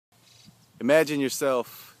Imagine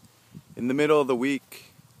yourself in the middle of the week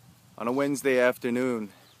on a Wednesday afternoon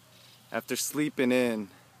after sleeping in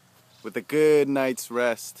with a good night's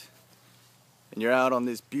rest, and you're out on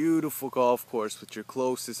this beautiful golf course with your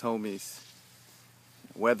closest homies.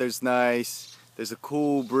 Weather's nice, there's a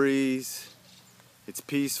cool breeze, it's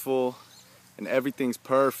peaceful, and everything's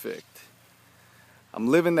perfect. I'm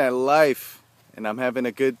living that life and I'm having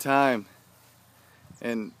a good time.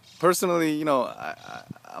 And personally,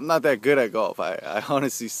 I'm not that good at golf. I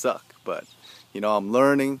honestly suck, but I'm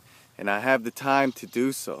learning and I have the time to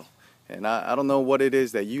do so. And I don't know what it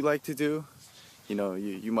is that you like to do.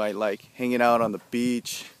 You might like hanging out on the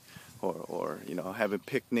beach or having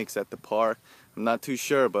picnics at the park. I'm not too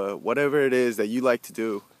sure, but whatever it is that you like to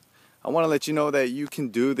do, I want to let you know that you can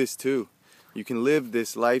do this too. You can live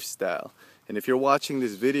this lifestyle. And if you're watching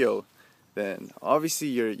this video, then obviously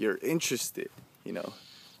you're interested.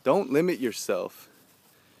 Don't limit yourself.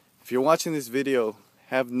 If you're watching this video,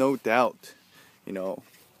 have no doubt.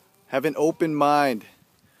 Have an open mind.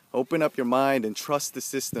 Open up your mind and trust the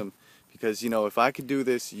system, because if I could do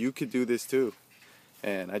this, you could do this too.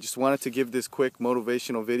 And I just wanted to give this quick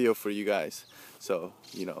motivational video for you guys. So,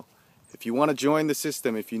 if you want to join the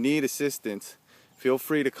system, if you need assistance, feel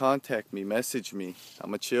free to contact me, message me.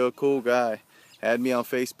 I'm a chill, cool guy. Add me on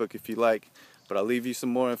Facebook if you like, but I'll leave you some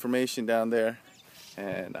more information down there.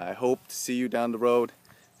 And I hope to see you down the road,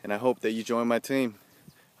 and I hope that you join my team.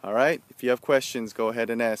 Alright? If you have questions, go ahead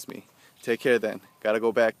and ask me. Take care then. Gotta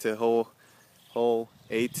go back to hole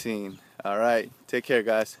 18. Alright, take care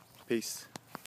guys. Peace.